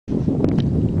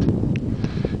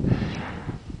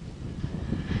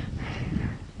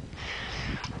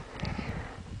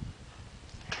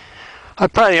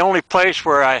Probably the only place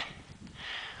where I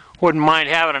wouldn't mind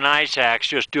having an ice axe,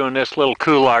 just doing this little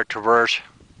couloir traverse.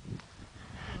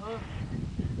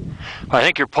 I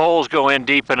think your poles go in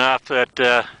deep enough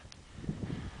that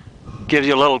gives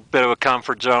you a little bit of a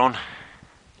comfort zone.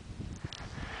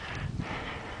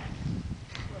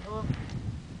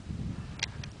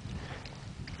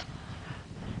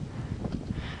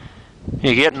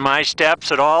 You getting my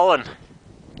steps at all? And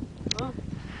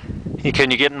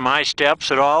can you get in my steps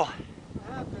at all?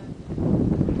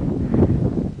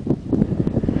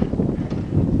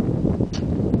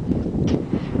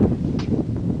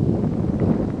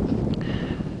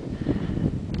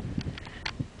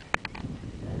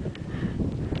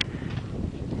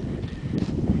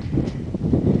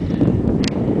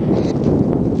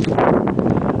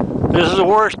 This is the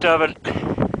worst of it.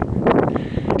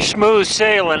 Smooth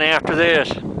sailing after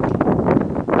this.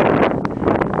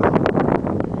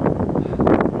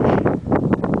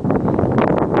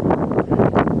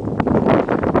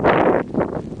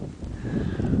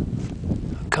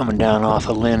 Coming down off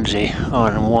of Lindsey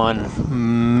on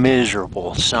one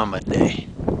miserable summit day.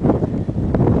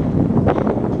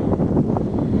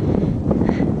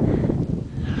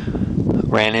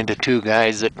 Ran into two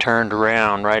guys that turned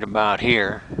around right about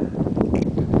here.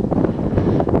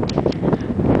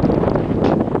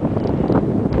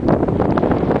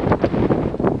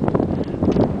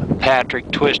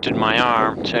 Patrick twisted my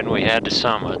arm, said we had to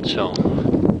summit, so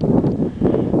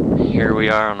here we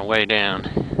are on the way down.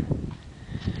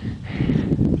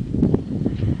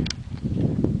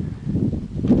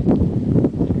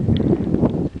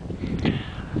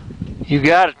 You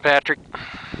got it, Patrick.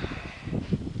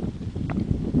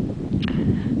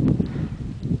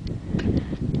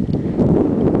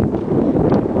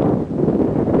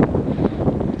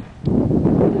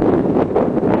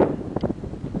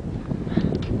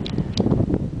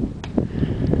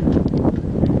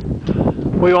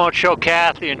 We won't show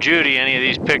Kathy and Judy any of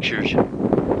these pictures.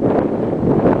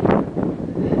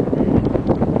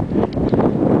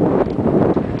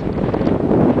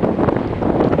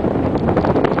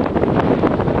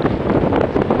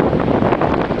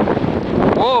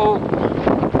 Whoa!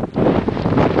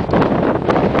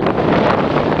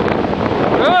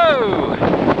 Whoa!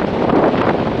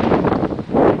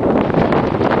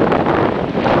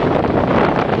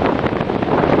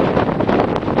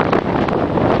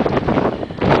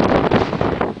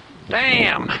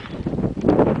 Damn!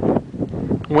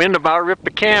 Wind about ripped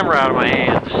the camera out of my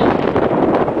hand.